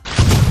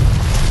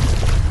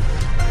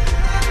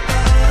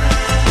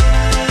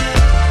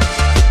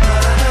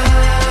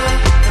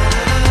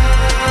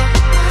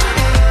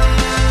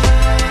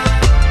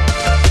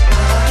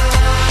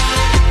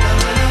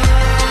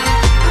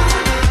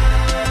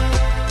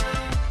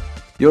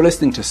You're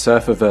listening to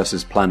Surfer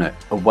vs. Planet,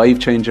 a Wave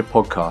Changer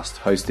podcast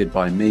hosted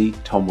by me,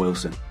 Tom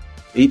Wilson.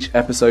 Each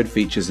episode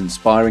features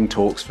inspiring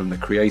talks from the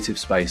creative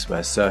space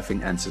where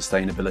surfing and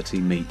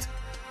sustainability meet.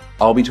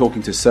 I'll be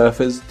talking to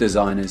surfers,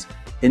 designers,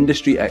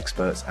 industry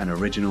experts and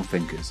original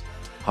thinkers,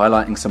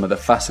 highlighting some of the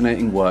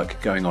fascinating work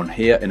going on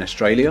here in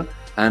Australia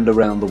and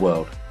around the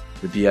world,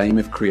 with the aim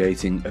of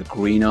creating a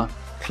greener,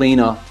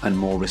 cleaner and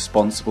more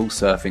responsible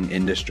surfing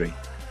industry.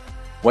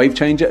 Wave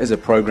Changer is a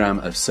program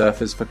of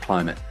Surfers for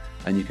Climate,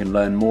 and you can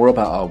learn more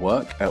about our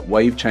work at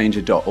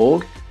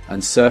wavechanger.org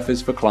and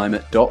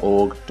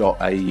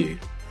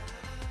surfersforclimate.org.au.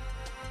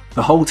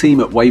 The whole team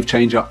at Wave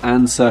Changer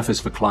and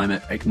Surfers for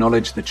Climate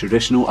acknowledge the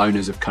traditional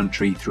owners of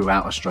country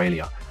throughout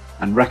Australia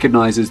and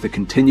recognises the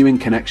continuing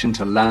connection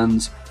to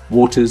lands,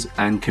 waters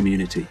and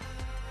community.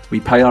 We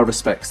pay our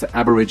respects to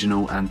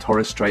Aboriginal and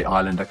Torres Strait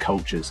Islander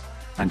cultures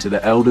and to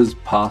the elders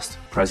past,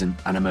 present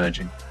and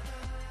emerging.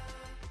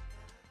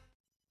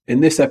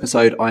 In this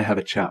episode, I have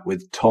a chat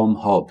with Tom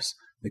Hobbs,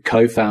 the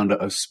co-founder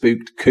of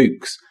Spooked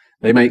Kooks.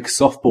 They make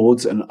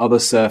softboards and other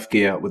surf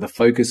gear with a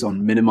focus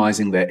on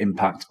minimising their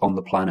impact on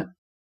the planet.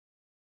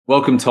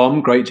 Welcome,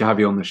 Tom. Great to have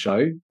you on the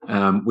show.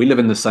 We live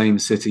in the same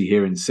city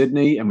here in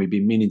Sydney, and we've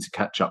been meaning to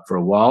catch up for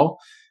a while.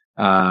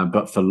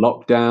 But for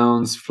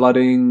lockdowns,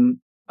 flooding,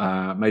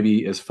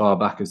 maybe as far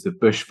back as the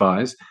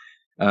bushfires.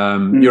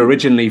 You're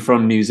originally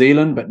from New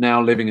Zealand, but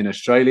now living in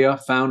Australia,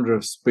 founder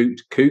of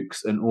Spooked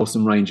Kooks, an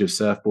awesome range of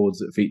surfboards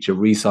that feature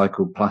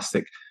recycled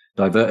plastic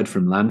diverted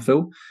from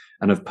landfill,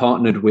 and have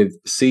partnered with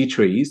sea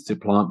trees to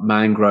plant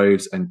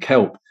mangroves and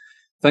kelp.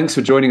 Thanks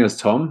for joining us,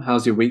 Tom.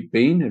 How's your week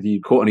been? Have you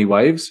caught any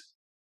waves?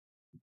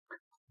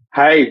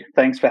 Hey,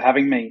 thanks for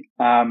having me.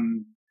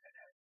 Pleasure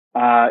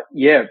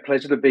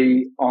to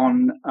be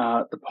on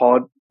the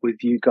pod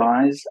with you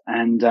guys.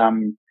 And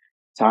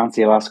to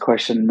answer your last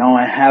question, no,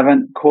 I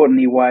haven't caught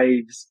any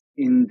waves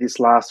in this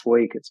last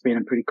week. It's been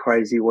a pretty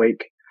crazy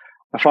week.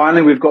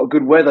 Finally, we've got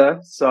good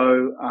weather,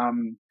 so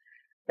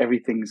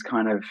everything's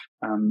kind of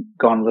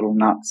gone a little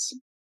nuts,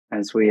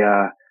 as we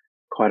are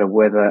quite a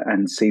weather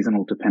and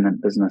seasonal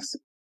dependent business.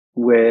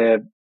 We're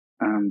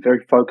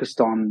very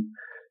focused on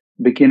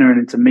beginner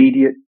and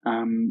intermediate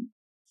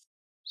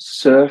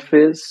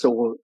surfers,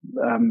 or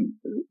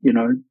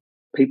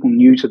people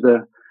new to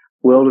the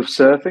world of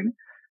surfing,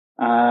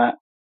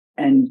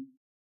 and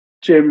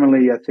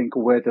generally I think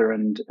weather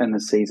and the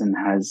season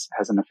has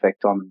an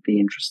effect on the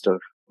interest of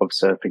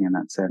surfing in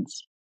that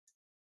sense.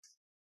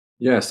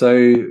 Yeah, so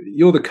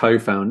you're the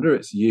co-founder.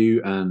 It's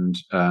you and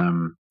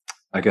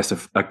I guess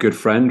a good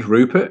friend,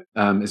 Rupert.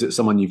 Is it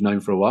someone you've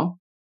known for a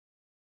while?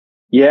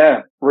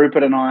 Yeah,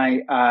 Rupert and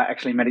I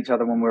actually met each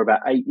other when we were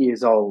about 8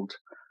 years old.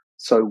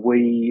 So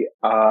we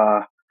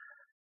are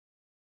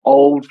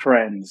old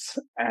friends.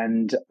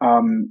 And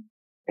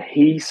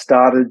he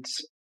started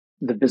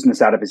the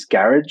business out of his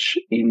garage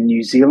in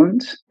New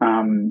Zealand,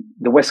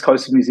 the west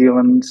coast of New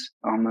Zealand,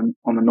 on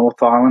the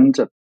North Island,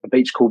 a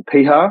beach called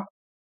Piha,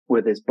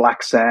 where there's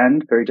black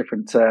sand, very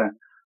different to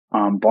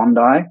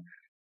Bondi.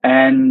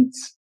 And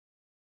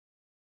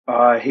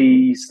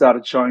he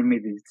started showing me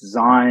these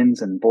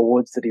designs and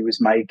boards that he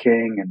was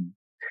making. And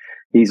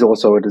he's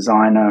also a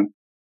designer,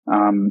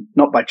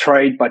 not by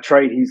trade. By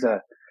trade, he's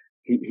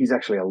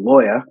actually a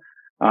lawyer,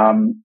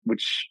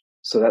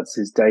 so that's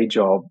his day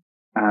job.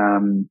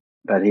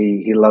 But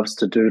he loves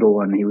to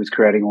doodle, and he was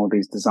creating all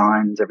these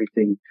designs,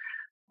 everything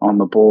on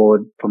the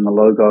board, from the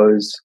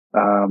logos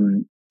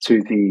to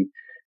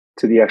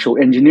the actual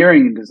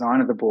engineering and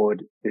design of the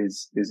board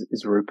is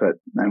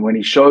Rupert. And when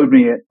he showed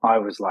me it, I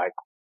was like,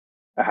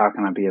 how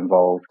can I be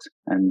involved?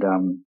 And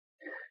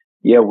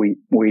we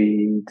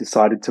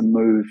decided to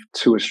move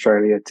to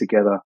Australia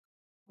together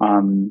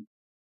to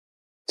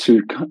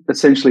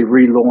essentially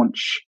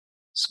relaunch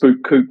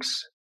Spooked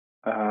Kooks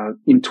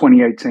in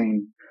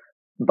 2018,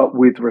 but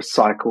with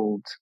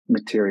recycled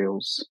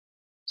materials.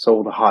 So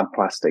all the hard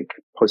plastic,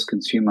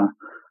 post-consumer,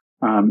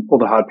 all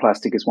the hard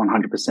plastic is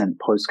 100%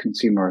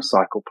 post-consumer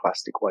recycled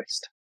plastic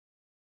waste.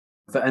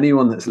 For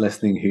anyone that's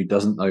listening who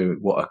doesn't know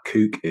what a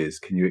kook is,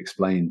 can you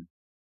explain?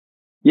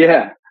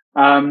 Yeah.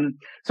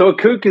 So a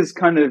kook is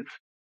it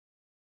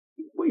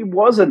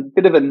was a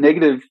bit of a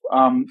negative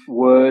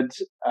word,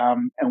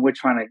 and we're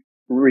trying to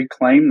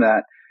reclaim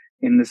that,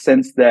 in the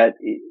sense that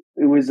it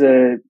was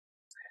a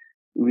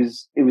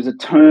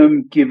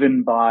term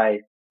given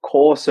by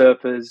core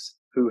surfers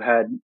who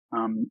had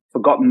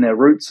forgotten their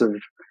roots of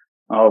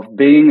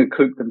being a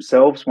kook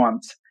themselves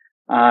once,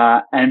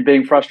 and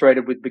being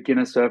frustrated with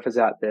beginner surfers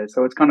out there.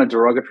 So it's kind of a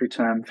derogatory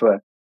term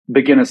for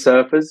beginner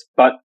surfers,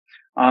 but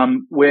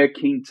we're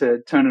keen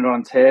to turn it on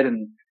its head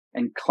and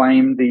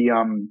claim the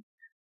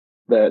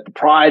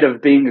pride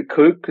of being a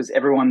kook, because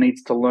everyone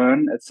needs to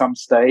learn at some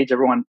stage.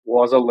 Everyone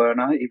was a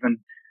learner, even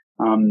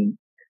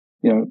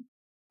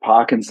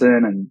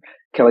Parkinson and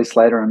Kelly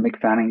Slater and Mick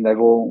Fanning. They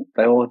all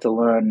had to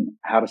learn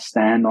how to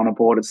stand on a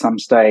board at some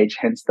stage.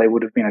 Hence, they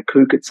would have been a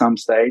kook at some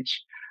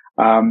stage.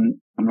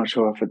 I'm not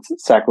sure if it's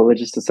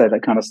sacrilegious to say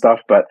that kind of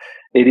stuff, but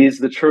it is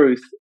the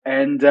truth.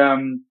 And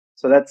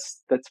so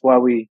that's why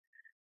we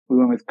we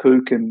went with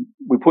Kook, and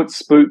we put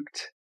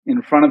Spooked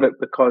in front of it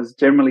because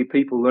generally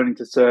people learning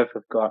to surf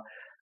have got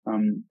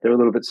they're a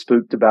little bit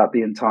spooked about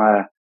the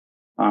entire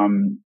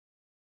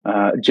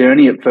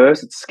journey at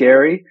first. It's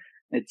scary.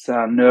 It's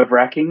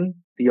nerve-wracking.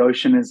 The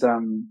ocean is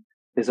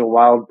a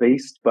wild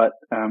beast, but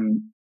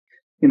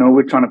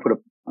we're trying to put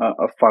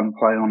a fun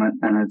play on it,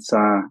 and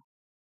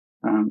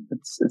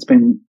it's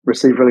been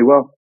received really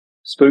well.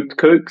 Spooked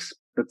Kooks,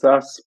 that's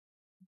us.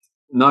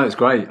 No, it's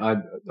great.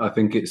 I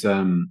think it's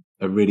a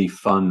really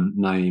fun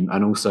name,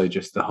 and also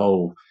just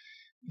the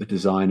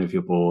design of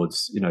your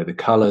boards. The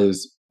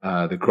colors,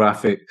 the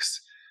graphics,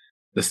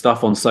 the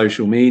stuff on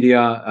social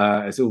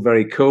media. It's all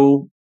very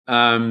cool.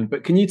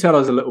 But can you tell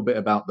us a little bit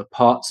about the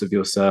parts of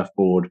your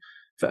surfboard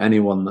for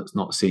anyone that's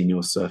not seen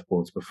your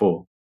surfboards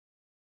before?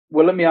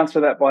 Well, let me answer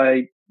that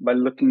by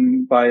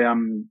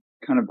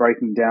kind of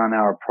breaking down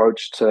our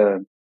approach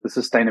to the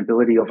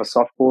sustainability of a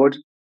softboard.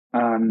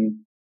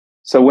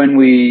 So when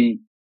we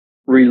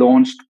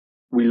relaunched,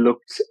 we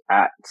looked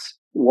at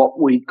what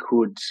we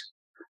could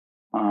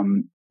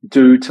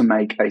do to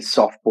make a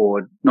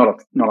softboard, not a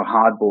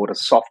hardboard, a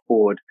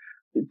softboard,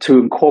 to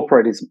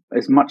incorporate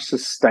as much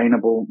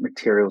sustainable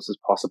materials as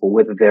possible,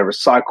 whether they're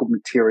recycled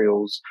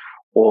materials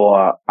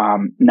or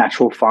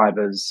natural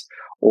fibers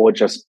or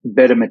just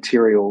better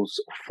materials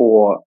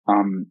for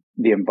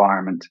the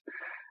environment.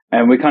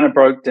 And we kind of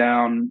broke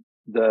down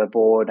the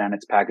board and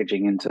its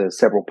packaging into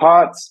several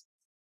parts.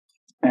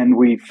 And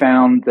we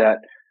found that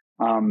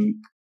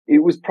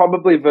it was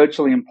probably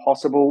virtually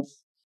impossible,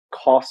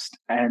 cost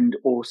and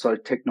also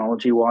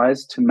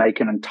technology-wise, to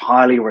make an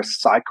entirely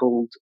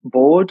recycled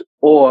board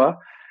or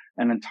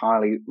an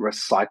entirely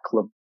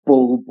recyclable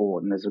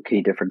board. And there's a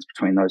key difference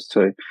between those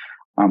two,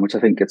 which I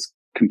think gets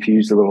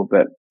confused a little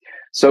bit.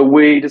 So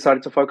we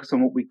decided to focus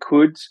on what we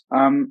could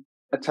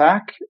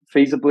attack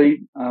feasibly,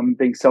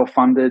 being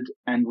self-funded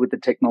and with the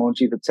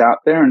technology that's out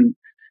there.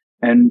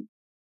 And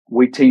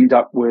we teamed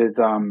up with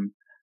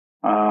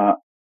a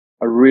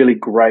really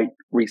great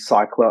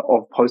recycler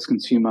of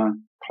post-consumer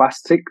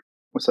plastic.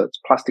 So it's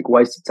plastic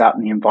waste that's out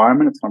in the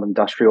environment. It's not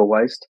industrial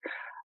waste.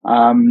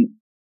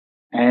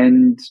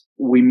 And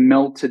we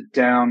melted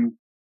down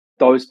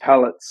those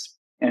pellets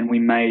and we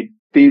made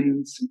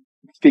fins,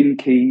 fin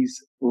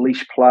keys,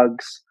 leash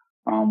plugs.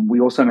 We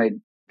also made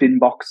fin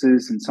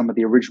boxes and some of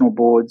the original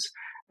boards.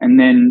 And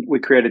then we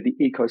created the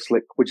Eco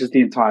Slick, which is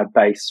the entire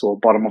base or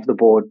bottom of the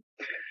board.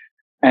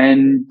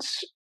 And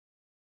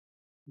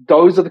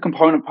those are the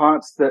component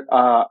parts that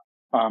are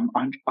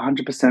 100%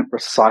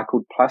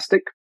 recycled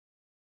plastic.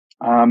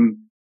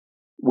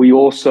 We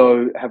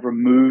also have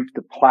removed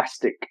the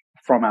plastic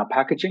from our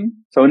packaging.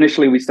 So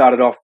initially we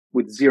started off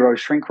with zero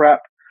shrink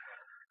wrap,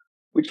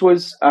 which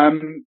was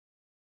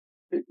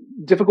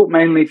difficult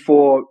mainly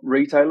for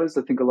retailers.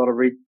 I think a lot of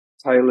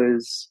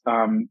retailers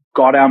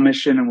got our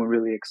mission and were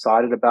really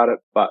excited about it,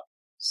 but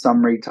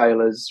some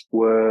retailers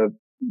were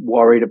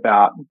worried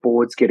about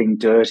boards getting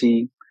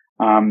dirty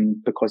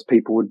because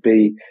people would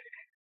be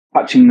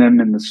touching them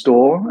in the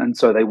store, and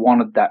so they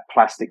wanted that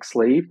plastic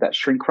sleeve, that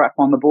shrink wrap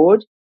on the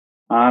board.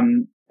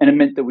 And it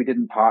meant that we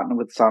didn't partner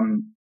with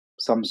some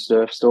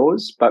surf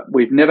stores, but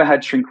we've never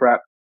had shrink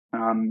wrap.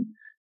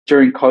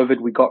 During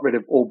COVID, we got rid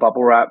of all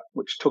bubble wrap,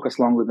 which took us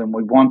longer than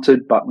we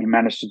wanted, but we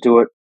managed to do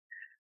it.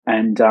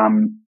 And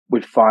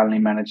we've finally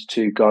managed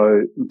to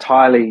go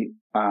entirely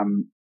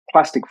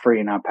plastic free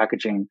in our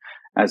packaging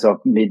as of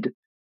mid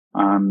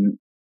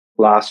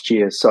last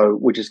year. So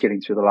we're just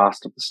getting through the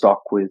last of the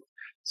stock with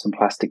some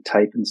plastic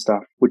tape and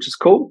stuff, which is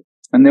cool.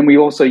 And then we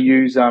also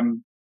use a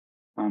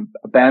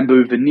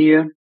bamboo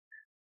veneer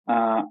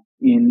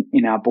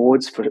in our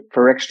boards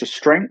for extra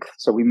strength.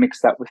 So we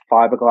mix that with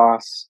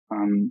fiberglass,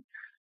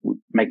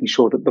 making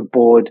sure that the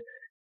board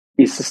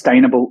is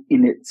sustainable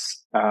in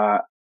its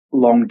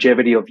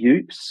longevity of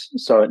use.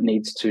 So it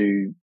needs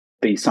to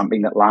be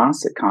something that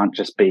lasts. It can't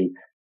just be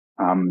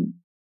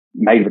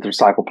made with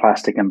recycled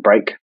plastic and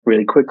break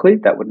really quickly.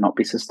 That would not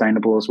be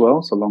sustainable as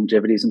well. So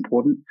longevity is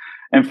important.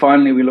 And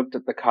finally, we looked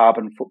at the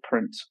carbon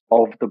footprint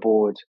of the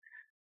board,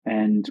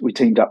 and we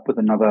teamed up with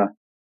another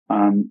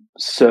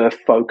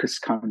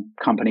surf-focused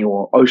company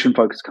or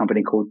ocean-focused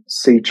company called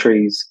Sea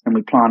Trees, and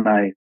we plant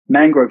a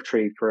mangrove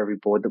tree for every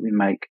board that we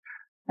make,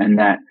 and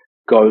that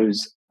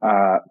goes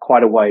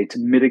quite a way to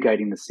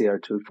mitigating the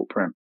CO2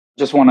 footprint.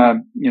 Just want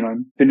to,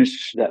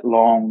 finish that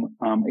long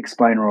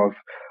explainer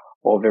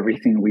of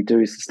everything we do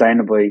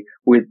sustainably.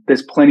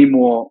 There's plenty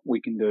more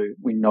we can do.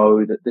 We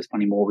know that there's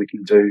plenty more we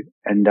can do,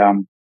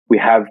 and we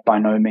have by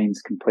no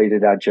means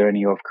completed our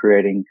journey of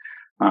creating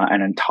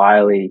an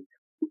entirely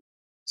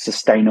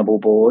sustainable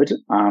board.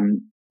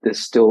 There's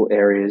still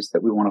areas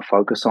that we want to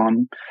focus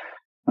on,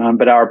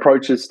 but our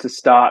approach is to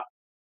start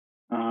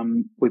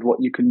with what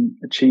you can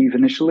achieve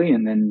initially,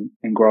 and then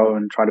grow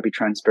and try to be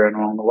transparent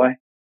along the way.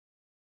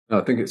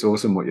 I think it's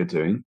awesome what you're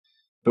doing.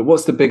 But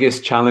what's the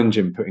biggest challenge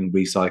in putting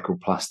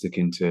recycled plastic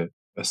into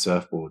a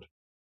surfboard?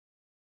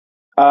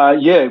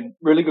 Yeah,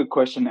 really good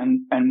question,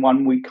 and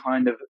one we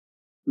kind of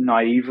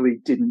naively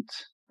didn't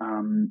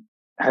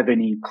have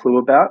any clue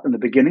about in the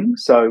beginning.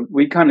 So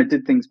we kind of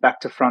did things back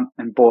to front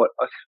and bought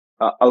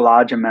a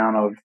large amount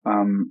of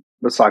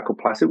recycled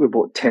plastic. We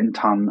bought 10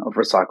 ton of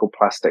recycled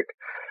plastic,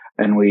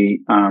 and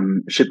we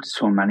shipped it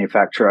to a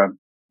manufacturer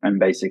and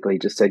basically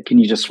just said, can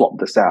you just swap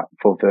this out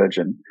for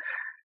virgin?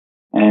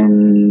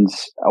 And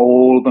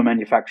all the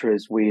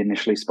manufacturers we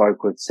initially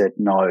spoke with said,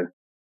 no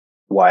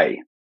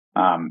way.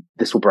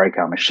 This will break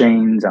our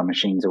machines. Our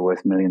machines are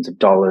worth millions of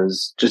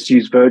dollars. Just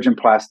use virgin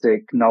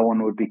plastic. No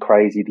one would be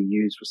crazy to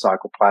use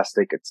recycled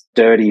plastic. It's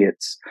dirty.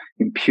 It's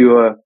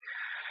impure.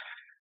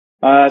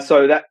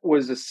 So that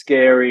was a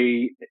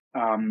scary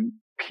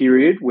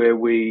period where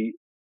we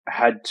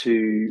had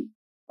to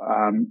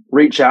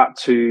reach out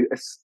to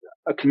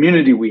a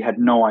community we had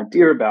no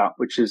idea about,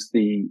 which is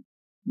the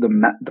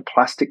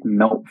plastic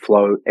melt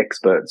flow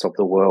experts of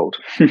the world.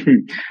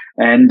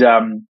 And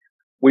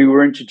we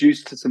were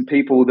introduced to some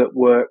people that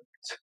work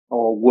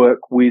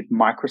with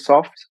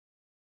Microsoft,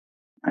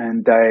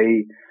 and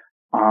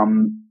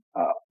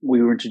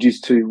we were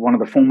introduced to one of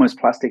the foremost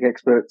plastic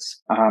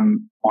experts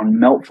on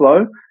melt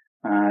flow,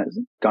 a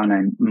guy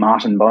named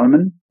Martin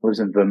Bowman, who lives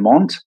in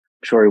Vermont.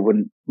 I'm sure he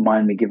wouldn't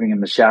mind me giving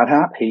him a shout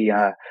out. He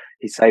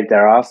saved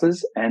our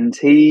asses, and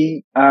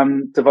he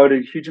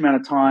devoted a huge amount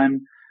of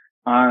time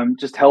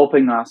just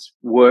helping us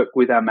work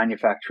with our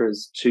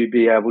manufacturers to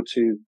be able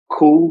to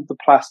cool the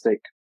plastic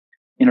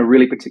in a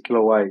really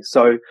particular way.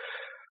 So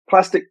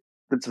plastic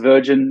that's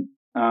virgin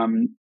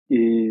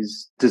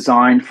is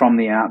designed from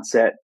the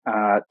outset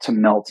to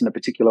melt in a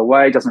particular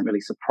way. It doesn't really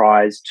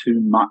surprise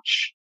too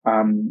much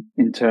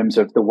in terms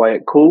of the way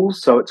it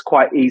cools. So it's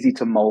quite easy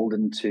to mold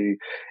into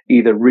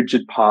either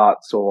rigid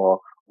parts or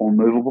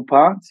movable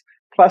parts.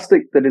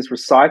 Plastic that is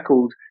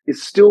recycled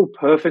is still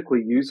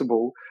perfectly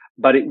usable,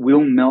 but it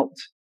will melt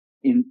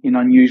in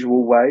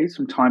unusual ways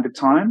from time to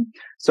time.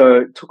 So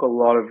it took a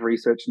lot of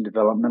research and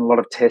development, a lot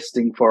of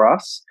testing for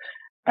us.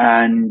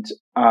 And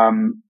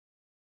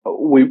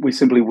we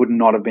simply would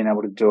not have been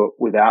able to do it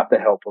without the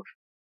help of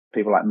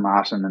people like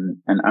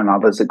Martin and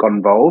others that got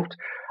involved.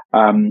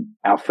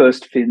 Our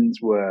first fins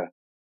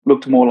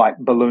looked more like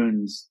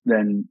balloons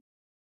than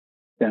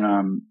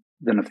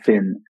a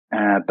fin.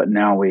 But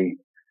now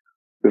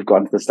we've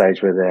gotten to the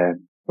stage where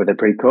they're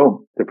pretty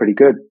cool. They're pretty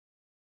good.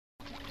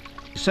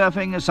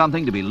 Surfing is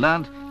something to be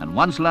learnt, and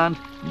once learnt,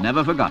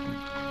 never forgotten.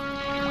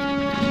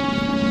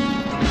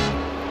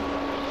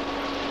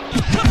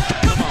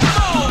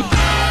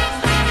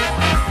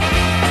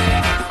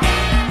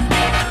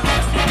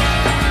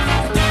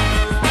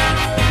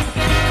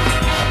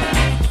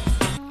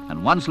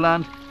 And once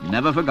learnt,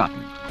 never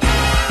forgotten.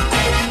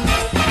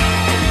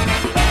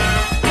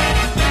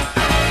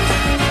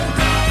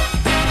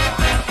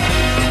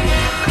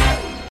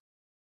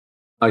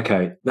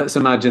 Okay, let's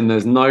imagine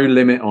there's no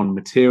limit on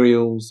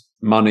materials,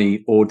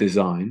 money, or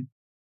design.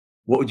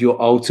 What would your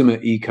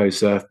ultimate eco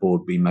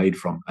surfboard be made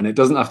from? And it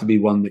doesn't have to be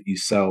one that you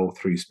sell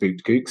through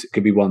Spooked Kooks. It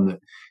could be one that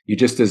you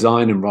just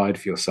design and ride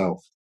for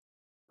yourself.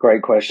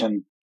 Great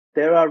question.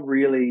 There are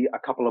really a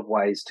couple of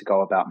ways to go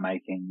about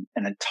making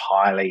an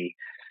entirely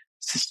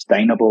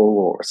sustainable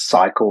or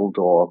recycled,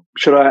 or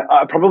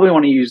I probably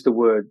want to use the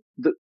word,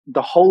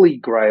 the holy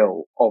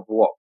grail of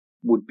what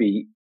would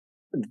be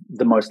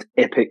the most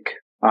epic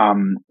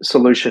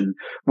solution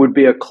would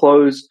be a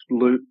closed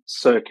loop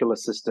circular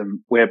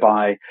system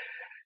whereby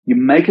you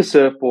make a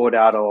surfboard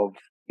out of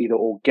either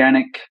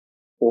organic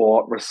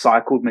or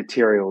recycled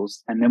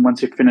materials, and then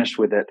once you're finished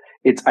with it,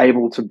 it's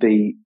able to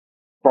be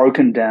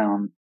broken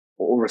down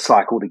or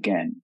recycled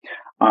again.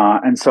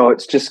 And so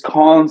it's just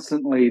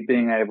constantly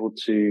being able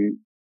to,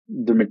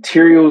 the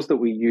materials that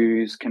we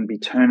use can be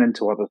turned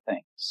into other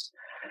things.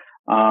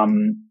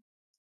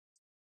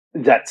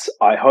 That's,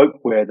 I hope,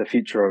 where the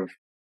future of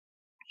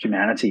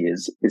humanity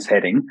is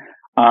heading.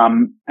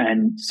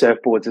 And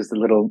surfboards is the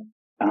little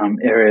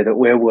area that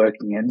we're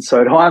working in.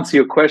 So to answer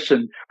your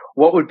question,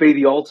 what would be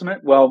the ultimate?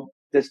 Well,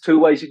 there's two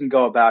ways you can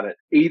go about it.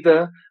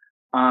 Either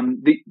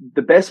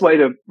the best way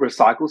to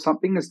recycle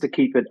something is to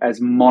keep it as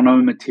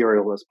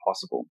mono-material as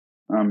possible.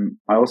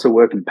 I also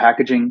work in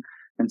packaging.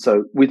 And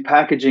so with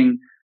packaging,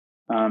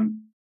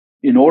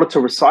 in order to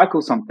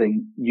recycle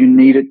something, you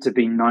need it to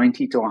be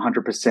 90 to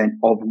 100%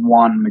 of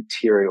one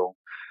material.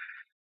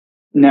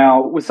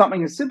 Now, with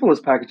something as simple as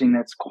packaging,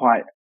 that's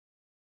quite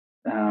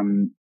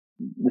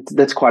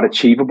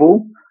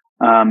achievable.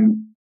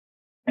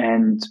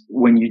 And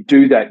when you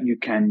do that, you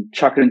can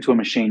chuck it into a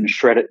machine,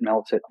 shred it,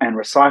 melt it, and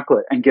recycle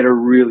it, and get a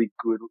really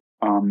good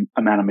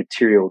amount of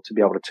material to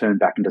be able to turn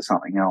back into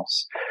something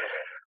else.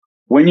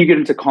 When you get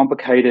into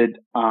complicated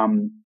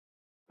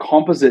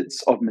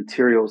composites of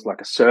materials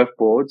like a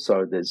surfboard,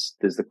 so there's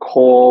the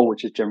core,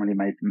 which is generally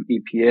made from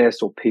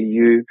EPS or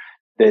PU.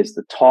 There's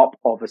the top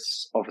of a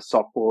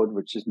softboard,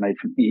 which is made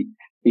from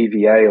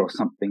EVA or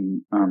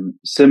something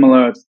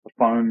similar. It's the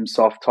foam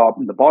soft top,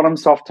 and the bottom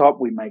soft top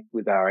we make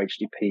with our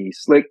HDP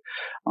slick.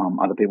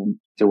 Other people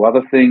do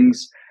other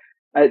things.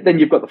 Then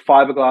you've got the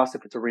fiberglass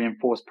if it's a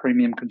reinforced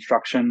premium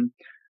construction,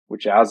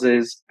 which ours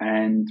is,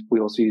 and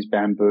we also use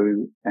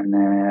bamboo.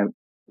 And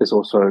There's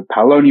also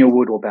paulownia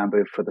wood or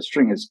bamboo for the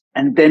stringers.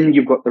 And then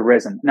you've got the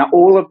resin. Now,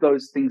 all of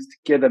those things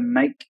together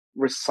make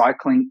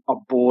recycling a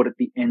board at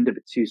the end of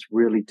its use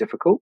really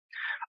difficult,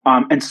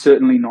 and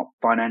certainly not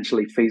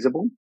financially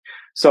feasible.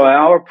 So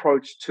our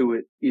approach to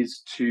it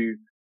is to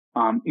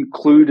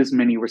include as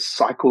many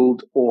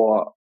recycled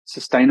or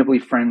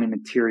sustainably friendly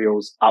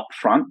materials up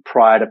front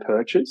prior to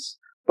purchase.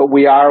 But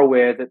we are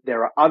aware that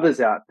there are others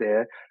out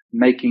there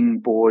making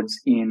boards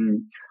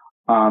in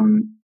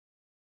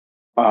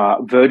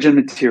virgin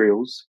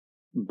materials,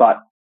 but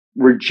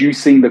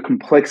reducing the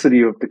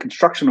complexity of the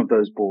construction of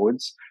those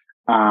boards,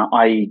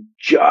 i.e.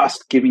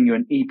 just giving you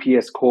an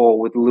EPS core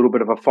with a little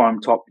bit of a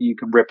foam top that you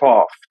can rip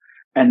off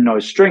and no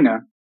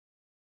stringer.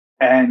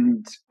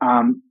 And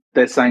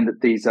they're saying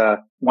that these are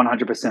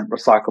 100%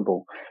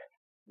 recyclable.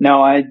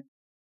 Now, I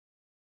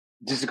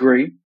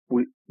disagree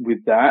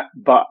with that,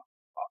 but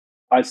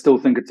I still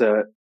think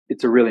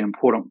it's a really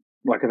important.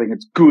 Like, I think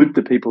it's good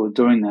that people are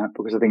doing that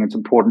because I think it's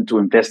important to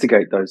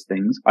investigate those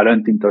things. I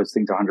don't think those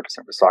things are 100%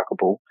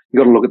 recyclable. You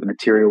got to look at the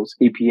materials.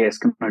 EPS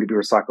can only be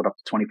recycled up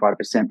to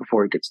 25%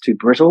 before it gets too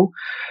brittle.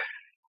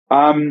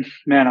 Man,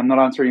 I'm not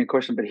answering your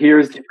question, but here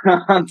is the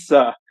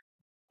answer.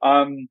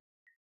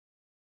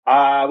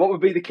 What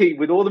would be the key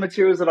with all the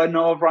materials that I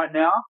know of right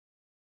now?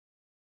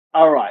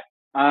 All right.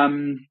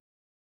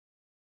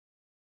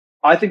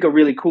 I think a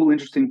really cool,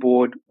 interesting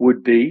board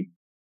would be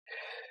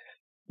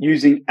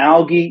using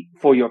algae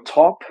for your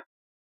top.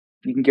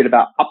 You can get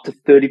about up to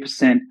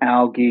 30%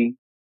 algae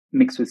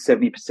mixed with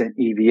 70%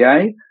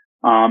 EVA.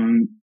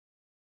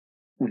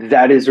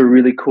 That is a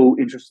really cool,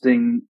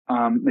 interesting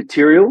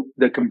material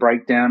that can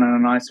break down in a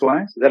nice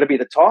way. So that'll be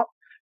the top.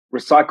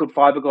 Recycled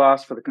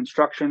fiberglass for the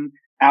construction,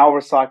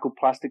 our recycled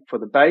plastic for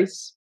the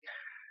base.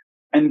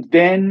 And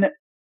then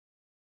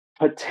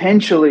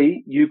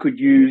potentially you could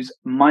use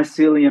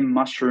mycelium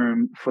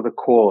mushroom for the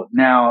core.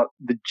 Now,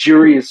 the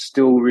jury is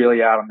still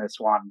really out on this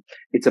one.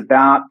 It's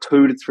about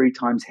 2 to 3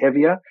 times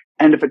heavier.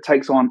 And if it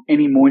takes on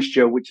any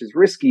moisture, which is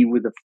risky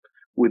with a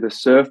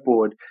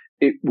surfboard,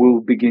 it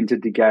will begin to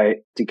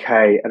decay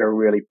at a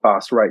really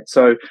fast rate.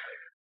 So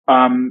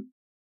I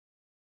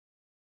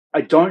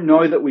don't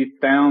know that we've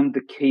found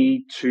the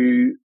key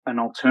to an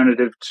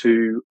alternative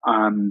to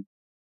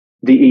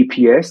the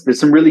EPS. There's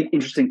some really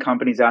interesting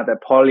companies out there.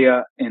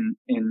 Polia in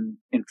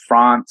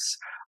France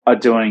are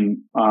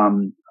doing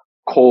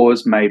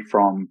cores made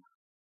from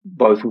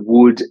both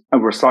wood,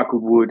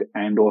 recycled wood,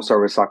 and also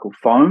recycled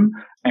foam,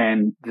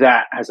 and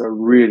that has a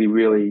really,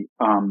 really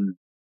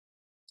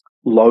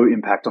low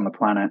impact on the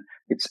planet.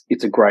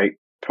 It's a great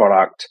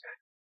product.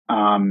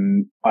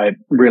 I'm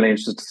really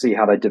interested to see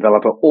how they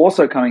develop it.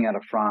 Also coming out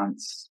of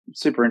France,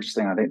 super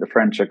interesting. I think the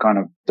French are kind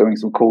of doing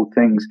some cool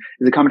things.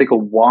 There's a company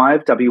called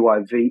Wive,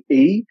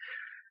 W-I-V-E.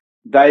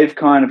 They've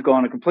kind of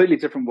gone a completely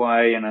different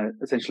way and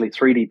essentially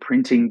 3D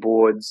printing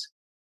boards,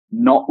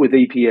 not with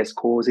EPS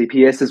cores.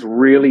 EPS is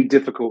really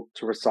difficult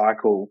to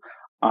recycle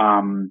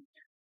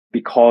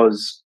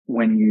because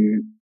when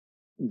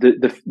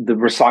the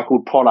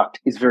recycled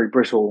product is very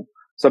brittle.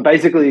 So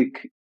basically,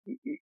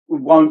 it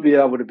won't be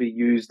able to be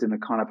used in a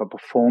kind of a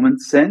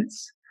performance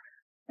sense.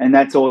 And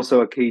that's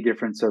also a key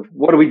difference of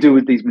what do we do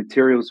with these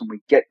materials when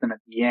we get them at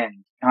the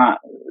end?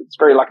 It's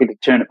very lucky to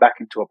turn it back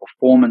into a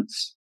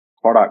performance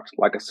product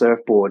like a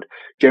surfboard.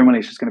 Generally,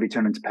 it's just going to be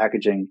turned into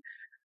packaging.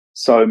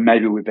 So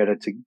maybe we're better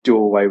to do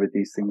away with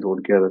these things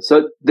altogether.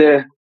 So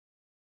there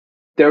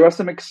are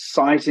some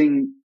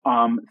exciting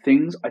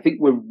things. I think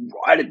we're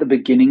right at the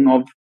beginning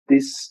of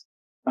this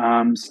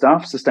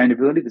stuff,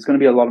 sustainability. There's going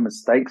to be a lot of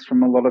mistakes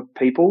from a lot of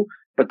people,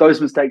 but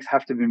those mistakes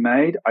have to be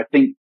made. I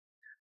think,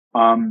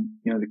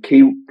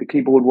 the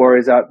keyboard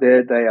warriors out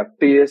there, they are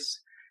fierce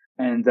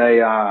and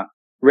they are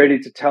ready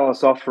to tell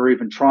us off for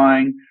even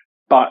trying.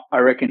 But I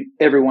reckon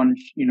everyone,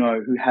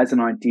 who has an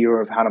idea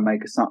of how to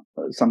make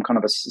some kind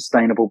of a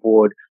sustainable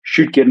board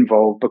should get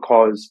involved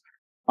because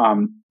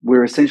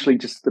we're essentially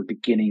just at the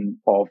beginning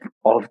of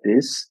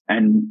this,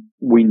 and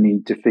we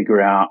need to figure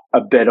out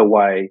a better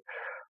way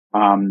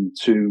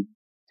to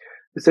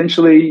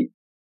essentially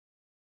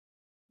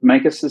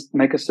make a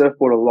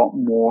surfboard a lot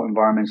more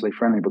environmentally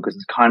friendly, because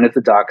it's kind of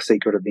the dark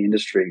secret of the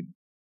industry,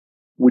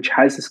 which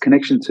has this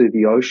connection to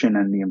the ocean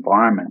and the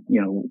environment.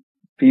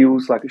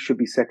 Feels like it should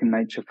be second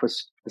nature for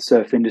the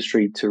surf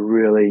industry to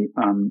really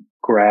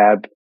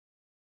grab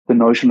the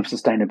notion of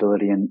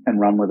sustainability and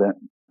run with it.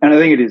 And I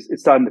think it is.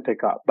 It's starting to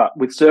pick up. But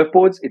with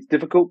surfboards, it's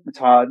difficult, it's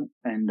hard,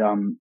 and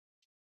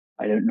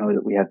I don't know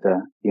that we have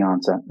the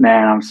answer.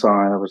 Man, I'm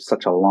sorry. That was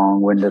such a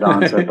long-winded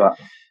answer, but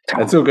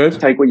that's all good.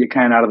 Take what you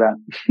can out of that.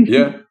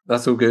 Yeah,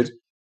 that's all good.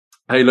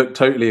 Hey, look,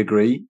 totally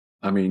agree.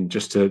 I mean,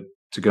 just to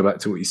go back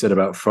to what you said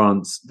about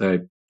France,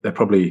 they're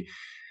probably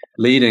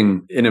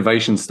leading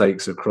innovation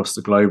stakes across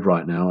the globe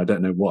right now. I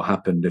don't know what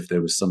happened if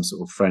there was some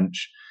sort of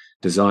French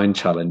design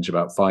challenge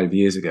about 5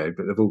 years ago,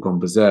 but they've all gone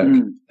berserk.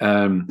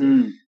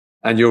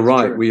 And you're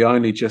right. True. We are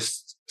only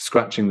just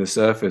scratching the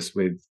surface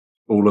with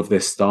all of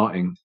this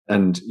starting.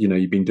 And,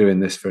 you've been doing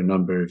this for a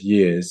number of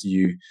years.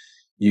 You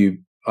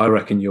I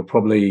reckon you're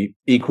probably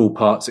equal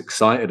parts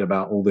excited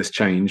about all this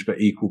change, but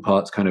equal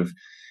parts kind of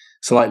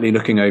slightly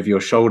looking over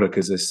your shoulder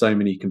because there's so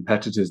many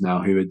competitors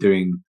now who are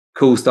doing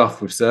cool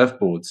stuff with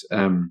surfboards.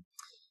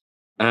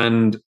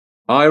 And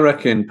I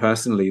reckon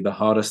personally the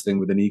hardest thing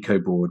with an eco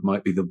board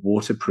might be the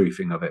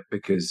waterproofing of it,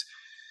 because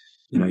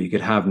you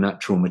could have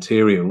natural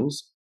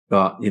materials,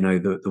 but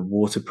the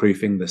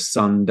waterproofing, the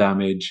sun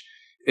damage.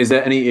 Is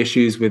there any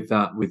issues with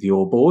that with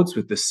your boards,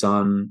 with the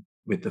sun,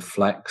 with the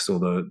flex, or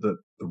the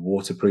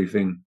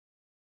waterproofing?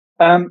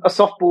 A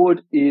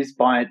softboard is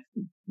by its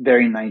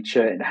very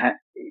nature,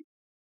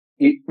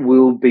 it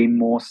will be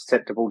more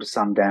susceptible to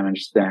sun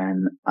damage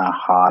than a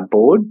hard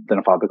board, than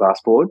a fiberglass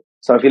board.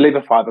 So if you leave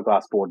a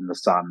fiberglass board in the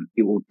sun,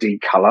 it will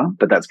decolor,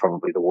 but that's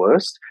probably the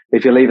worst.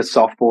 If you leave a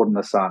soft board in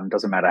the sun,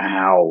 doesn't matter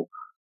how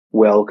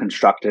well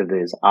constructed it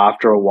is,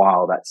 after a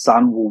while that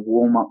sun will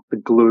warm up the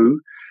glue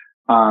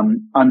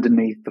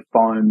underneath the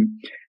foam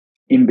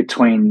in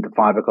between the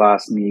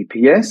fiberglass and the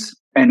EPS,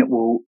 and it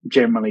will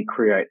generally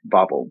create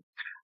bubble.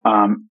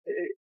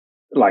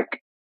 Like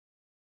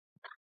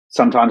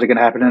sometimes it can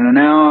happen in an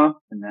hour,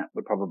 and that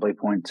would probably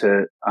point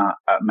to a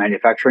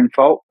manufacturing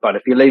fault. But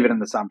if you leave it in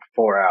the sun for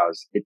 4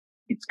 hours,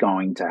 it's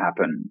going to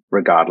happen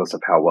regardless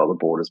of how well the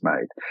board is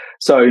made.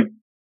 So,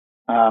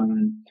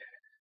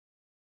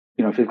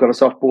 if you've got a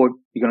soft board,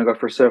 you're going to go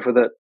for a surf with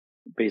it,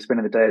 be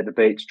spending the day at the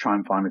beach, try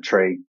and find a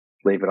tree,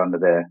 leave it under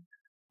there,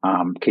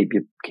 keep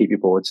your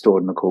board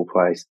stored in a cool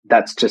place.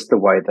 That's just the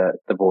way that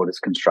the board is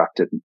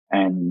constructed.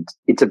 And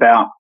it's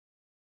about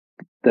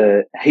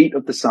the heat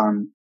of the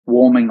sun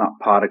warming up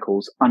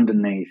particles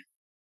underneath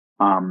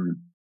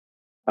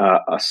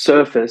a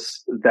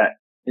surface that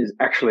is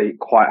actually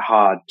quite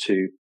hard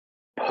to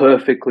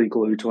perfectly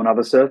glue to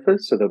another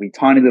surface. So there'll be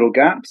tiny little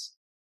gaps,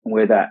 and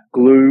where that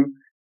glue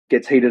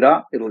gets heated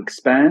up, it'll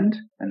expand,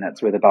 and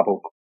that's where the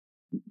bubble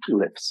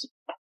lifts.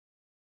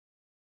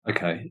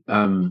 Okay.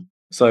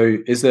 So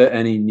is there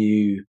any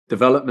new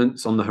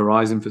developments on the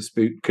horizon for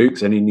Spooked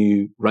Kooks? Any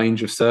new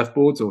range of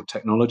surfboards or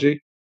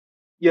technology?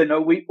 Yeah, no,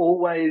 we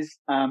always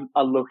are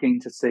looking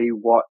to see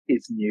what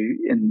is new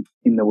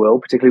in the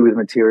world, particularly with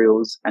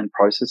materials and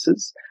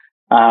processes.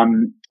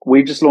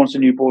 We've just launched a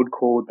new board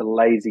called the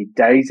Lazy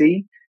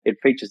Daisy. It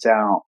features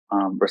our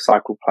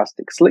recycled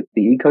plastic slick,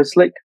 the Eco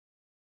Slick,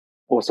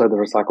 also the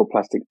recycled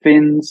plastic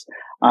fins.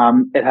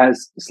 It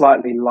has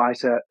slightly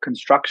lighter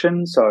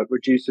construction, so it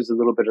reduces a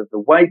little bit of the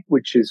weight,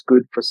 which is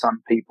good for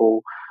some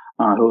people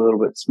who are a little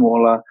bit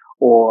smaller,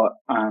 or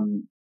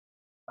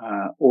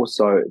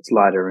also it's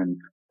lighter in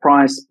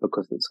price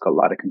because it's got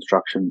lighter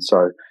construction.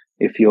 So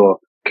if you're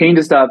keen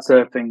to start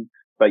surfing,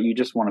 but you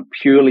just want a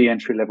purely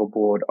entry-level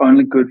board,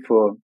 only good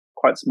for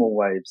quite small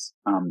waves,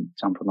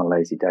 jump on the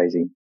Lazy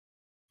Daisy.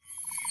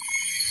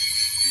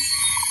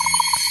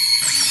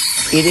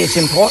 It is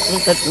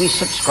important that we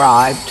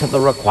subscribe to the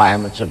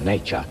requirements of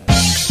nature.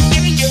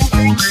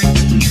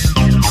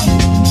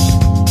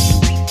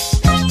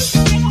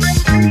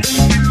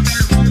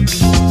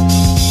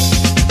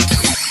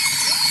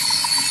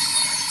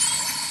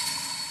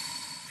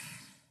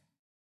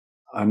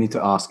 I need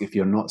to ask, if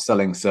you're not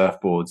selling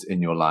surfboards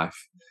in your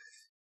life,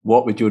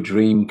 what would your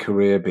dream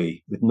career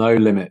be with no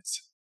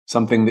limits?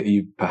 Something that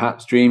you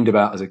perhaps dreamed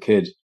about as a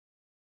kid?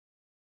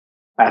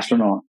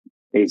 Astronaut.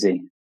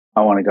 Easy.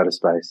 I want to go to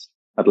space.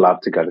 I'd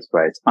love to go to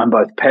space. I'm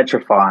both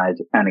petrified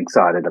and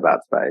excited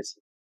about space.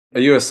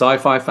 Are you a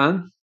sci-fi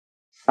fan?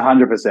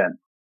 100%.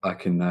 I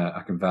can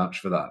vouch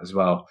for that as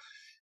well.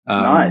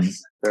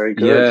 Nice. Very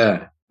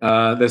good.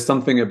 Yeah. There's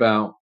something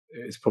about,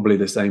 it's probably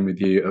the same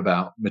with you,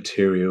 about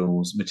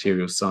material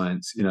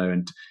science,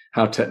 and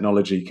how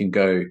technology can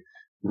go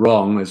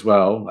wrong as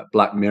well, like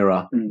Black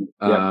Mirror.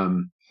 Yeah.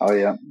 Oh,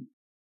 yeah.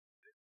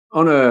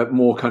 On a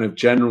more kind of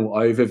general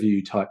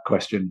overview type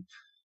question,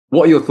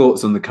 what are your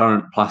thoughts on the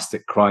current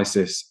plastic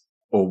crisis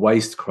or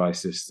waste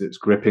crisis that's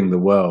gripping the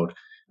world?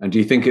 And do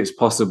you think it's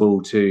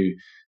possible to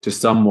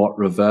somewhat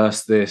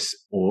reverse this,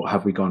 or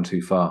have we gone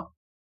too far?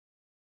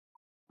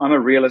 I'm a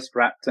realist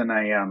wrapped in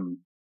a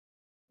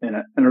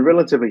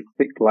relatively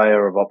thick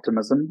layer of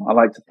optimism, I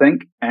like to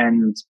think,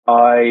 and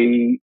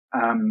I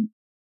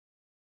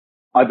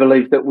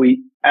believe that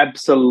we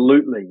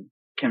absolutely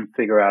can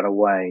figure out a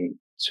way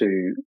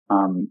to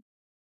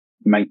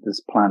make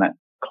this planet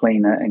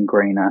cleaner and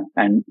greener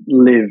and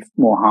live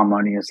more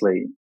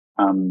harmoniously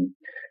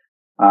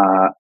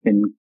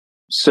in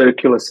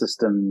circular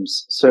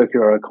systems,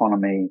 circular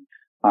economy,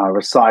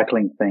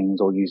 recycling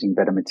things, or using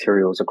better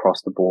materials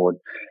across the board.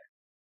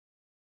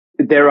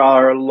 There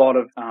are a lot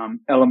of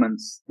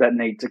elements that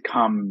need to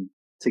come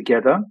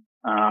together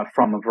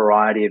from a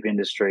variety of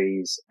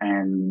industries,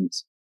 and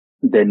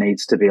there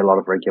needs to be a lot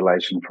of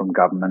regulation from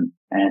government.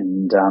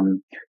 And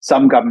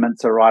some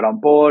governments are right on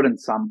board and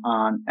some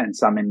aren't, and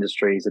some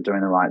industries are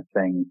doing the right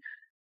thing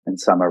and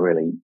some are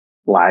really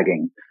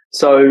lagging.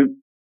 So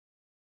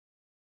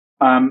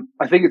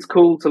I think it's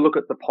cool to look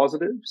at the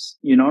positives,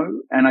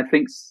 and I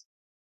think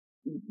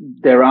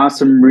there are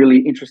some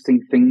really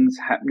interesting things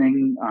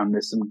happening.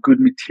 There's some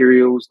good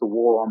materials. The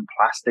war on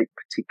plastic,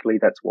 particularly,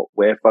 that's what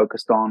we're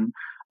focused on.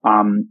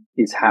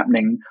 is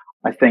happening.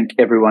 I think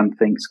everyone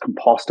thinks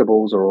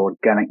compostables or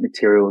organic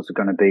materials are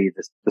going to be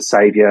the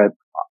savior.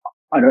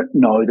 I don't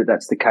know that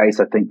that's the case.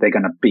 I think they're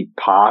going to be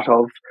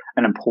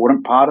an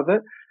important part of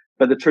it.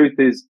 But the truth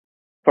is,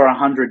 for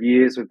 100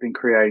 years, we've been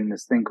creating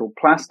this thing called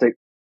plastic,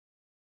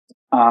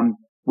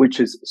 which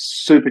is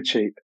super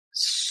cheap,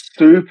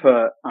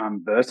 super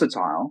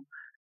versatile,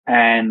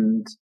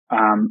 and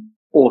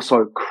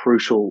also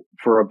crucial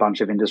for a bunch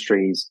of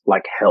industries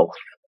like health.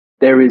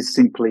 There is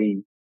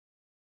simply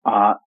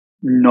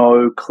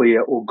no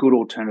clear or good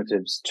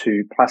alternatives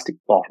to plastic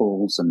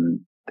bottles and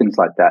things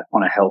like that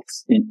on a health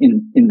in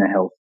the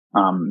health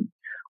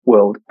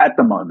world at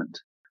the moment.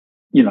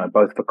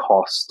 Both for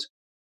cost,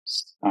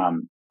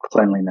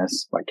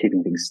 cleanliness, like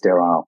keeping things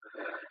sterile.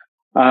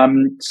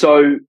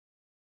 So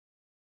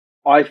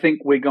I think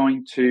we're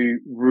going to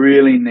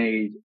really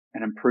need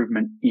an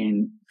improvement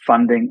in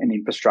funding and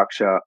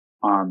infrastructure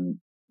in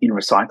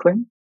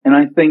recycling, and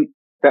I think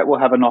that will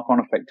have a knock-on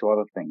effect to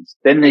other things.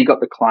 Then you got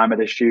the climate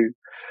issue.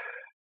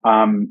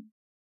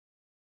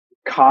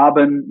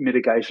 Carbon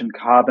mitigation,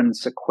 carbon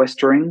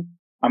sequestering.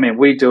 I mean,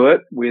 we do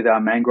it with our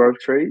mangrove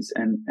trees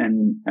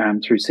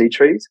and through sea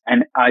trees.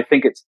 And I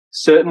think it's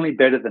certainly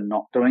better than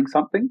not doing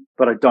something,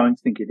 but I don't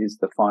think it is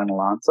the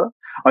final answer.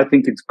 I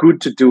think it's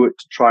good to do it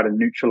to try to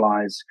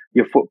neutralize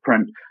your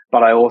footprint,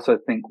 but I also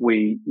think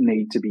we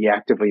need to be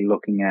actively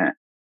looking at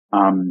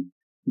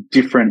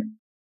different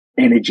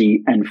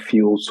energy and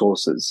fuel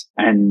sources.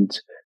 And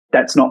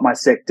that's not my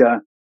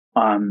sector.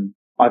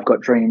 I've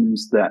got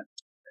dreams that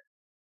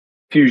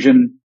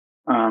fusion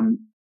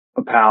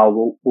power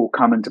will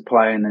come into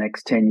play in the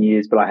next 10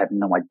 years, but I have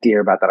no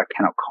idea about that. I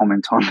cannot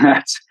comment on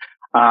that.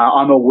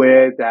 I'm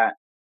aware that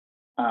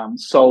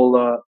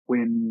solar,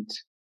 wind,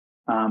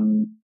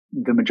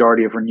 the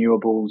majority of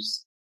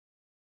renewables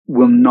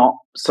will not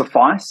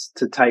suffice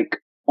to take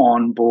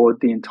on board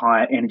the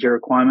entire energy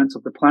requirements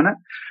of the planet.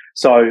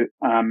 So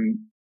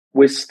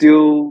we're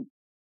still,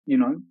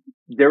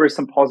 there are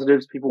some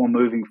positives. People are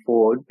moving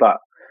forward, but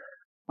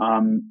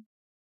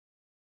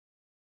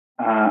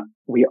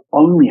we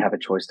only have a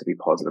choice to be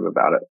positive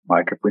about it.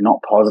 Like, if we're not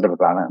positive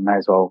about it, I may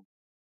as well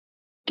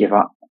give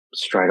up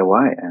straight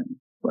away. And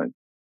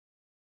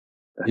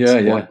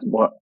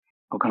what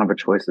kind of a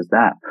choice is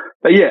that?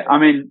 But yeah, I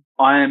mean,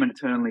 I am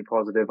eternally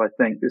positive. I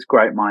think there's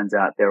great minds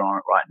out there on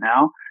it right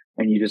now,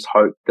 and you just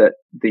hope that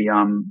the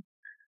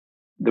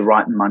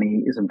right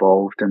money is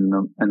involved and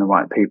the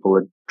right people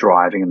are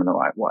driving them in the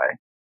right way.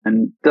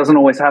 And it doesn't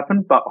always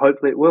happen, but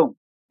hopefully it will.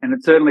 And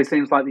it certainly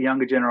seems like the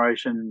younger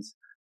generations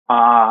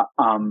are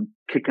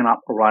kicking up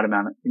a right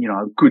amount,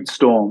 a good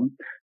storm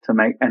to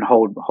make and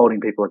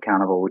holding people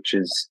accountable, which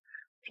is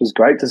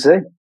great to see.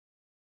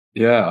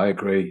 Yeah, I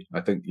agree.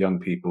 I think young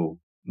people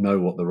know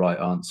what the right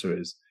answer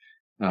is,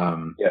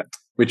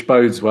 which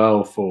bodes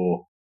well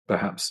for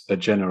perhaps a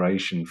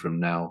generation from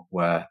now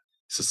where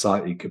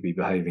society could be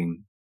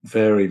behaving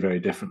very, very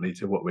differently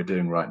to what we're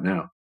doing right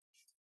now.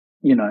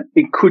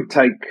 It could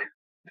take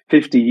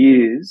 50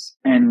 years,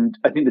 and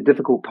I think the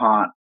difficult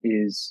part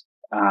is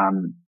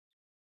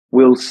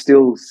we'll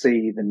still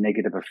see the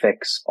negative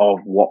effects of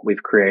what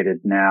we've created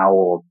now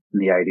or in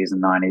the 80s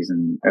and 90s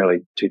and early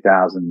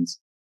 2000s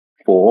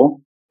for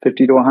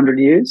 50 to 100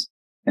 years.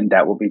 And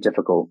that will be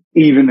difficult.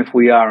 Even if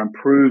we are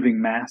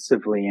improving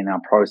massively in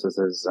our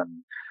processes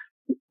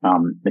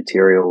and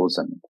materials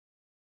and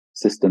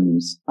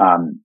systems,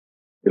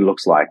 it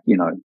looks like,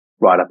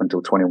 right up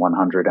until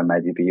 2100 and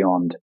maybe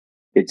beyond,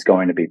 it's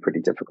going to be pretty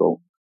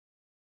difficult.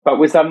 But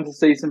we're starting to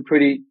see some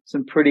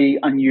pretty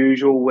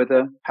unusual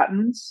weather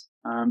patterns.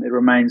 It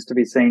remains to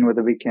be seen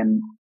whether we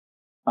can,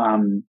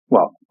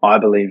 I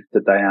believe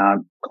that they are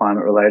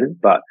climate related,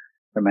 but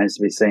it remains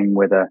to be seen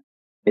whether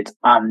it's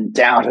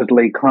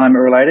undoubtedly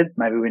climate related.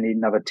 Maybe we need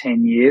another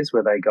 10 years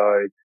where they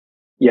go,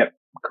 yep,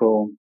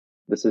 cool.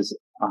 This is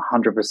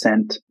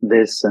 100%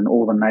 this, and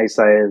all the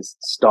naysayers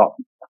stop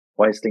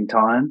wasting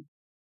time,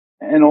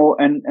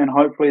 and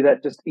hopefully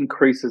that just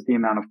increases the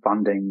amount of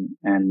funding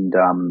and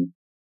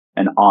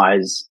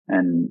eyes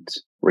and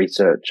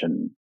research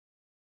and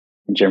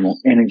in general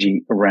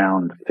energy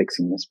around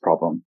fixing this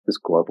problem, this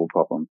global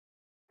problem.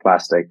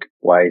 Plastic,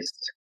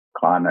 waste,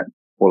 climate,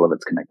 all of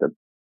it's connected.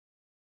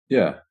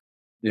 Yeah,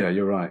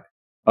 you're right.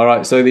 All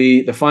right, so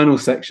the final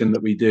section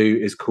that we do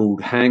is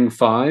called Hang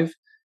Five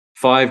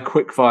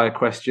quick fire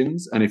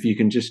questions. And if you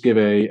can just give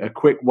a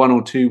quick 1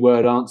 or 2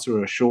 word answer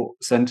or a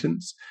short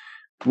sentence.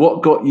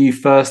 What got you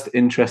first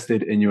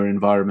interested in your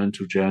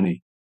environmental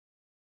journey?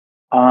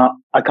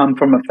 I come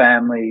from a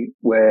family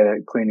where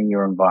cleaning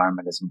your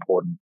environment is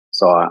important.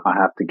 So I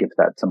have to give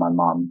that to my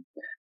mum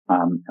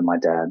and my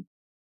dad.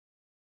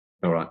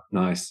 All right,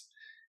 nice.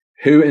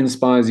 Who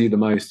inspires you the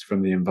most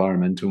from the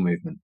environmental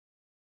movement?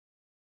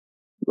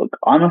 Look,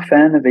 I'm a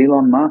fan of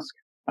Elon Musk.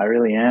 I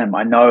really am.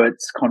 I know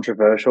it's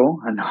controversial.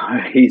 I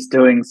know he's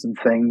doing some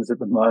things at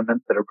the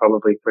moment that are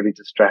probably pretty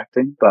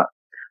distracting, but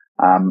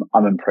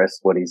I'm impressed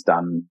what he's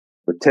done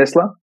with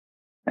Tesla,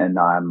 and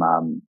I'm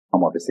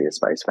obviously a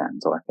space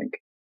fan, so I think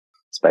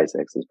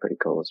SpaceX is pretty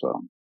cool as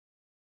well.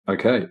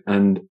 Okay.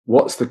 And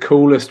what's the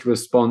coolest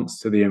response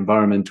to the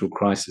environmental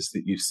crisis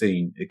that you've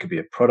seen? It could be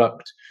a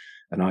product,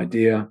 an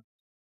idea.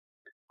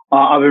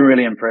 I've been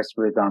really impressed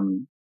with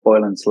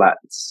Boyle and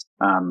Slat's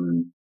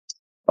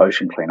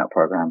ocean cleanup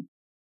program.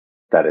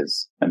 That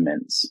is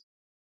immense.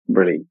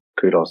 Really,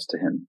 kudos to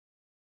him.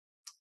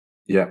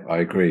 Yeah, I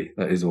agree.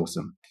 That is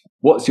awesome.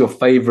 What's your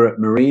favorite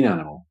marine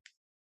animal?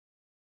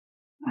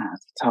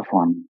 It's a tough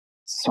one.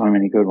 So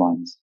many good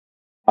ones.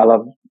 I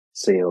love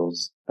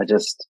seals.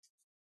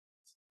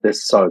 They're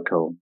so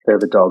cool. They're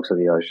the dogs of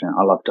the ocean.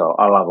 I love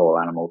all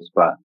animals,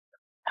 but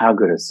how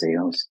good are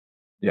seals?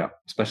 Yeah,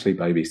 especially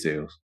baby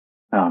seals.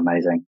 Oh,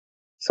 amazing.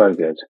 So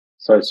good.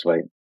 So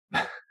sweet.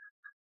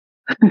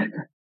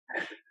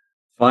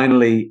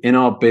 Finally, in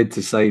our bid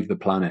to save the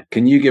planet,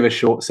 can you give a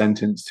short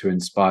sentence to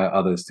inspire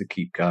others to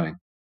keep going?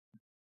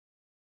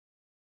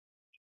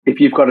 If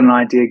you've got an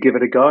idea, give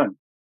it a go.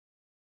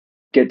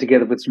 Get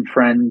together with some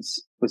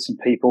friends, with some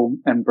people,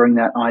 and bring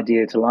that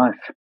idea to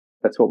life.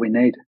 That's what we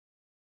need.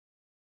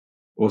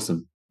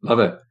 Awesome. Love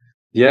it.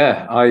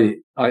 Yeah, I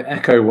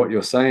echo what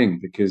you're saying,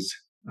 because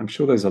I'm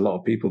sure there's a lot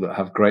of people that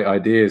have great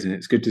ideas, and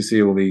it's good to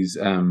see all these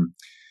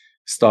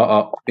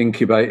startup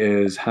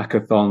incubators,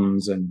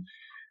 hackathons, and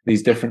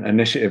these different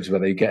initiatives where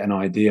they get an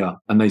idea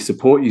and they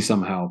support you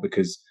somehow,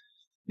 because,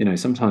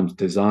 sometimes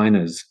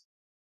designers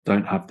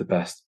don't have the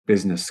best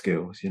business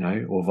skills,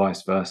 or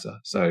vice versa.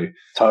 So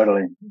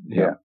totally.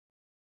 Yeah.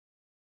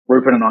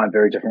 Rupert and I are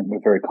very different. We're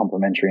very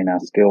complementary in our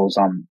skills.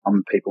 I'm a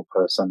people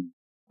person.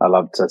 I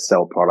love to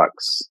sell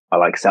products. I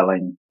like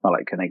selling. I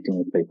like connecting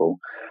with people.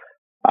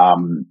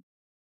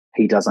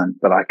 He doesn't,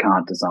 but I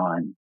can't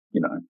design.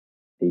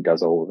 He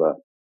does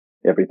all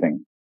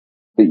everything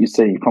that you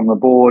see, from the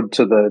board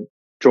to the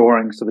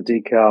drawings to the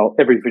decal,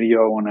 every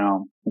video on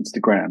our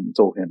Instagram. It's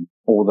all him.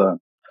 All the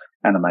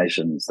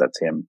animations, that's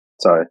him.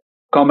 So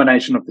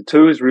combination of the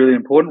two is really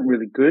important,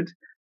 really good.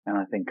 And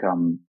I think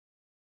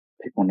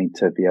people need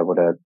to be able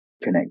to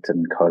connect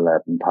and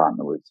collab and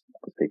partner with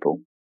people.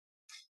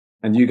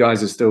 And you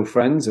guys are still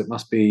friends? It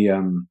must be,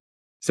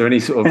 is there any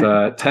sort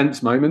of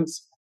tense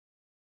moments?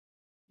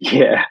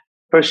 Yeah,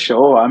 for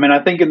sure. I mean,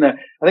 I think in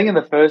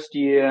the first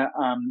year,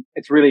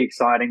 it's really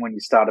exciting when you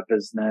start a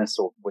business,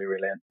 or we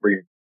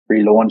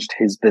relaunched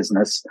his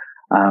business,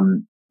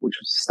 which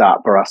was a start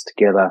for us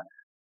together.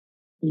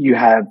 You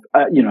have,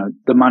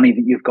 the money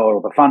that you've got,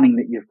 or the funding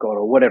that you've got,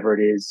 or whatever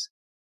it is,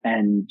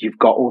 and you've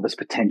got all this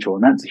potential,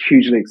 and that's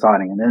hugely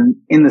exciting. And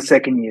then in the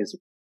second year is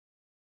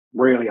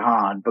really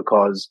hard,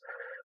 because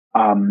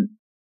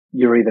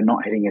you're either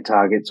not hitting your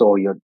targets, or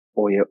you're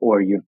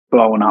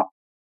blowing up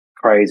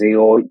crazy,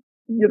 or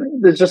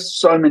there's just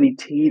so many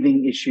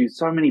teething issues,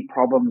 so many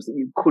problems that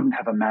you couldn't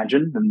have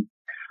imagined. And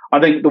I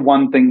think the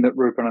one thing that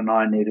Rupert and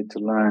I needed to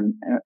learn,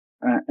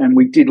 and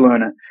we did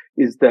learn it,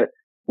 is that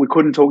we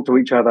couldn't talk to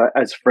each other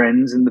as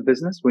friends in the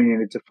business. We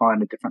needed to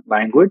find a different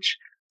language.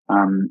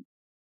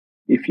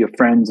 If you're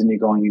friends and you're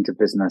going into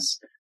business,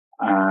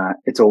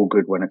 it's all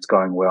good when it's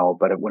going well,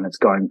 but when it's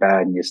going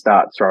bad and you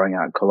start throwing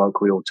out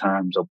colloquial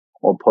terms,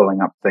 or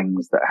pulling up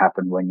things that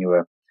happened when you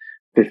were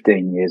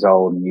 15 years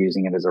old and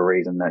using it as a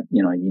reason that,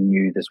 you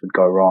knew this would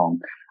go wrong,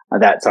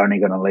 that's only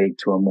going to lead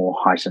to a more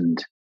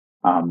heightened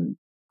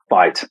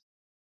fight,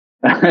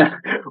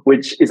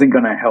 which isn't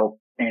going to help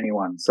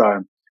anyone.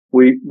 So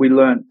we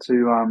learned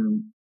to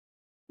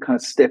kind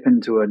of step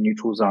into a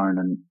neutral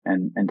zone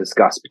and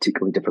discuss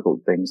particularly difficult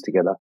things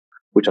together,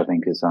 which I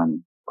think is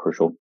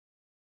crucial.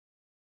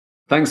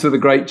 Thanks for the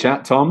great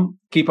chat, Tom.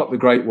 Keep up the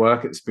great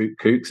work at Spooked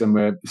Kooks, and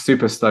we're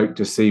super stoked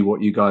to see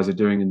what you guys are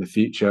doing in the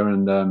future,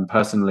 and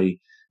personally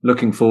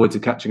looking forward to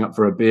catching up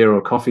for a beer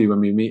or coffee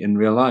when we meet in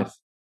real life.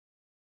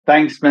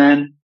 Thanks,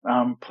 man.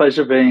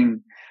 Pleasure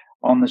being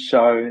on the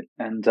show,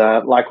 and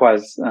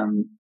likewise,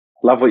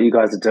 love what you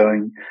guys are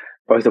doing,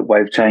 both at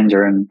Wave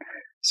Changer and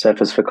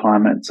Surfers for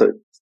Climate. So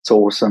it's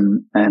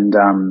awesome, and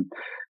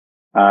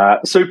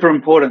super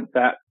important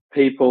that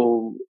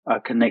people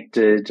are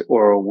connected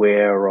or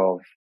aware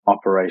of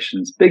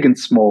operations, big and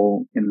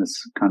small, in this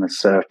kind of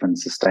surf and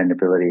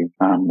sustainability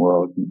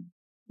world.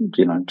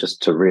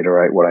 Just to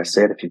reiterate what I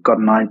said, if you've got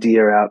an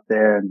idea out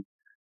there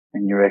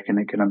and you reckon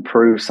it can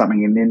improve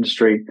something in the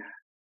industry,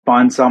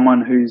 find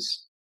someone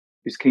who's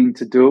keen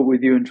to do it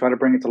with you and try to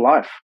bring it to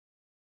life.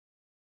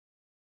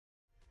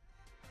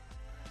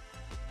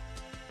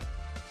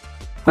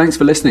 Thanks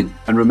for listening,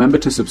 and remember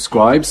to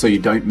subscribe so you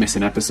don't miss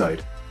an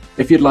episode.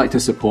 If you'd like to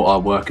support our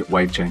work at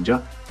Wave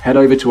Changer, head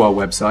over to our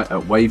website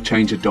at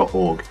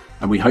wavechanger.org,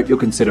 and we hope you'll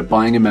consider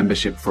buying a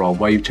membership for our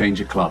Wave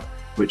Changer Club,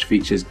 which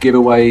features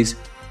giveaways,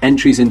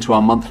 entries into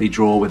our monthly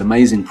draw with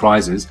amazing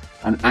prizes,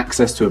 and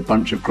access to a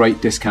bunch of great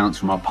discounts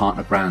from our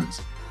partner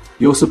brands.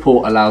 Your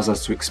support allows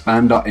us to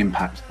expand our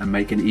impact and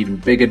make an even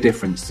bigger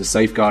difference to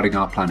safeguarding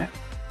our planet.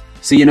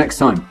 See you next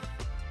time.